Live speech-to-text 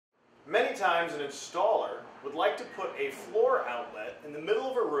Many times an installer would like to put a floor outlet in the middle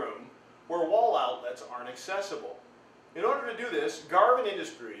of a room where wall outlets aren't accessible. In order to do this, Garvin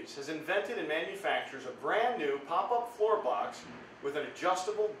Industries has invented and manufactures a brand new pop-up floor box with an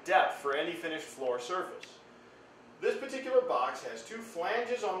adjustable depth for any finished floor surface. This particular box has two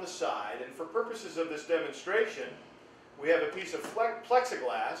flanges on the side, and for purposes of this demonstration, we have a piece of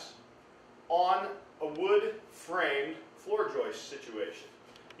plexiglass on a wood framed floor joist situation.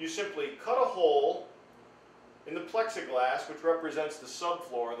 You simply cut a hole in the plexiglass, which represents the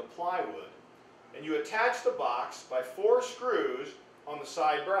subfloor, the plywood, and you attach the box by 4 screws on the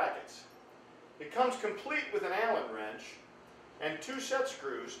side brackets. It comes complete with an Allen wrench and 2 set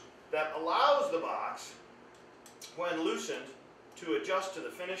screws that allows the box, when loosened, to adjust to the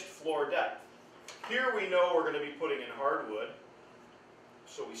finished floor depth. Here we know we're going to be putting in hardwood,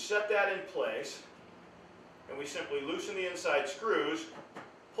 so we set that in place, and we simply loosen the inside screws,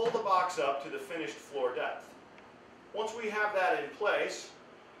 pull the box up to the finished floor depth. Once we have that in place,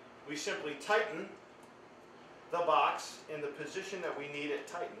 we simply tighten the box in the position that we need it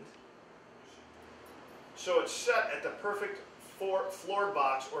tightened, so it's set at the perfect floor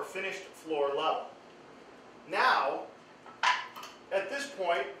box or finished floor level. Now, at this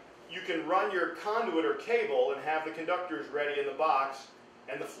point, you can run your conduit or cable and have the conductors ready in the box,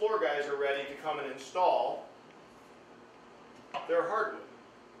 and the floor guys are ready to come and install their hardwood.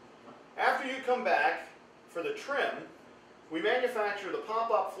 After you come back for the trim, we manufacture the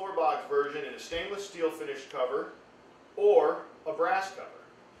pop-up floor box version in a stainless steel finished cover or a brass cover.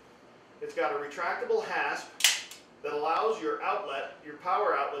 It's got a retractable hasp that allows your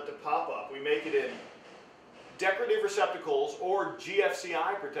power outlet to pop up. We make it in decorative receptacles or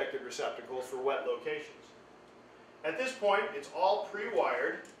GFCI protected receptacles for wet locations. At this point, it's all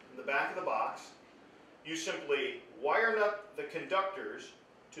pre-wired in the back of the box. You simply wire nut the conductors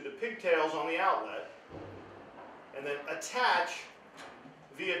to the pigtails on the outlet and then attach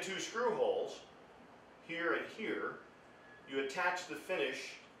via 2 screw holes, here and here. You attach the finished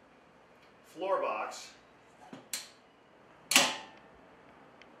floor box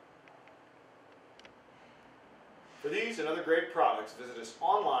For these and other great products, visit us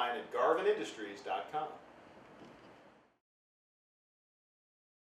online at garvinindustries.com.